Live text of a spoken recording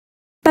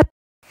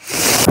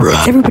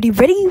Is everybody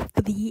ready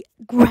for the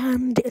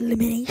grand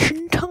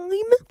elimination time?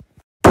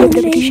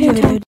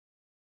 Elimination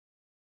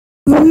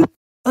time.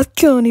 I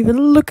can't even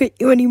look at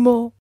you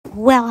anymore.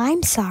 Well,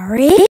 I'm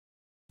sorry.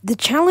 The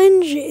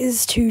challenge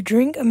is to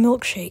drink a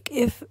milkshake.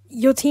 If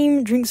your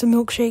team drinks a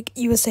milkshake,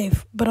 you are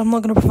safe. But I'm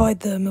not going to provide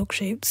the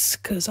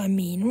milkshakes because I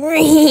mean...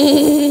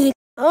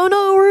 Oh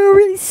no, we're in a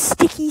really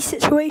sticky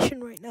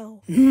situation right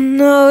now.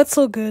 No, it's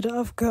all good.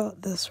 I've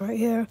got this right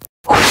here.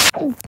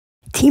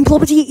 Team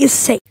Floppity is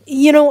safe.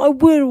 You know, I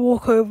would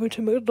walk over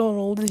to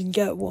McDonald's and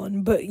get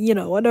one, but, you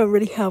know, I don't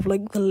really have,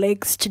 like, the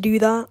legs to do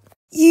that.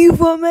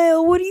 Eva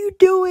Mail, what are you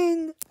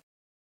doing?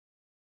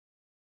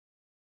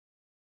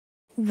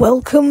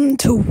 Welcome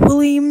to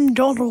William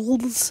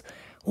Donald's.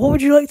 What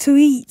would you like to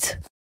eat?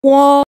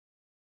 What?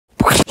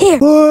 Here.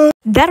 What?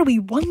 That'll be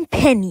 1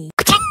 penny.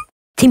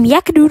 Team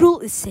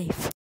Yakkadoodle is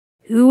safe.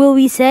 Who will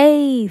be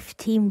safe?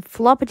 Team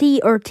Floppity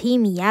or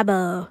Team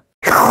Yabba?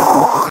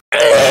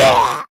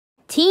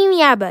 Team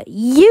Yabba,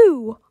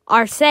 you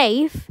are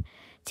safe.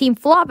 Team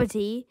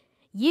Floppity,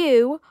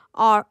 you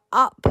are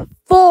up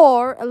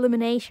for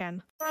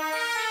elimination.